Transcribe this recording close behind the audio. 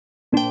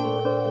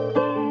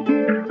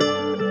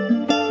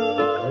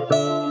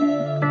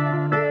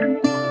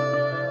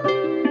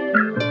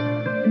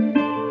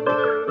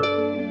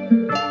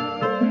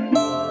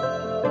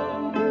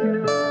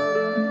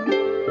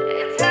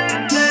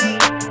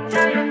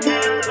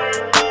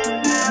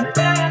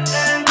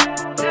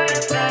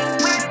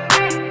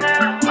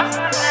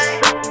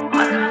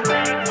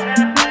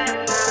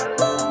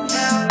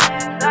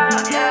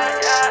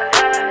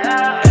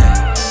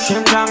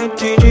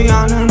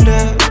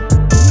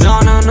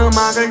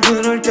음악을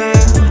들을 때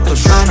또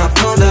tryna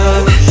pull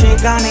up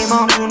시간이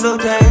멈춘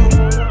듯해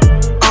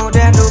Oh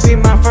that will be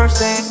my first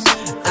day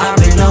I'll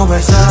be nowhere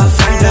so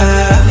afraid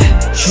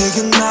of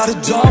이게 나를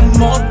더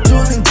못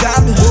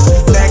들린다면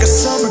내가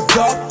숨을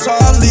더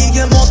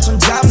떨리게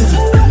못한다면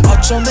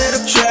어쩜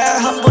이렇게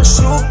한번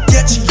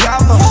죽겠지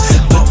아마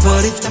But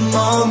what if the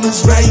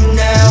moment's right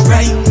now,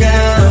 right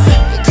now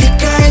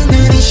귓가에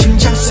있는 이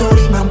심장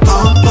소리만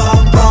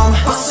뻥뻥뻥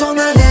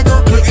벗어날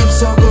해도 그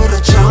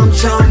입속으로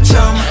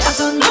점점점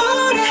어떤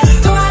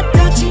노래도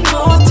알아듣지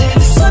못해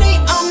소리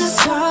없는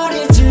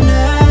소리 들려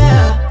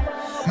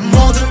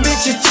모든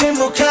빛이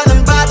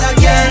침묵하는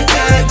바닥에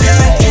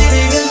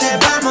이리는 내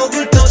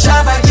발목을 또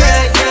잡아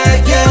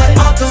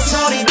어떤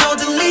소리도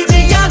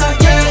들리지 않아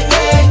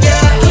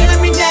Killing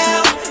me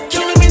now,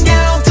 killing me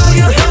now Do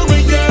you hear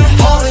me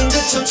yeah 홀린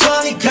듯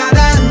천천히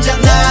가라앉아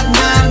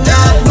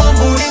나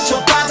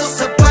몸부림쳐 봐도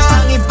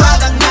사방이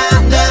바닥나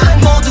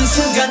모든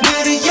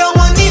순간들이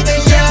영원히 돼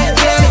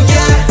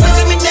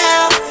Feeling me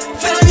now,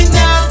 feeling me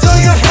now Do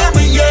you hear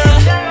me yeah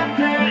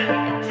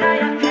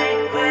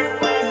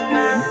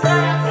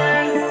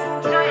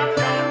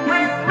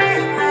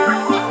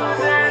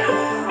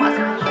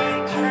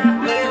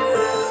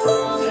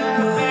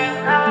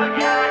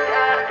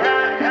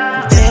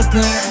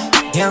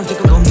Deeper,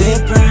 뜨거운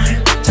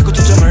deeper 자꾸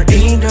초점을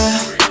잃어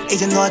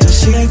이제 너저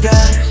싫어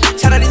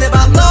차라리 내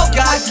맘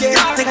녹아게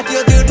내가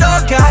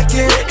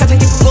뛰어들어갈게 가장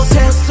깊은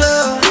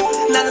곳에서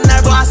나는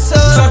날 봤어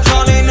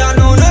천천히 난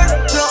눈을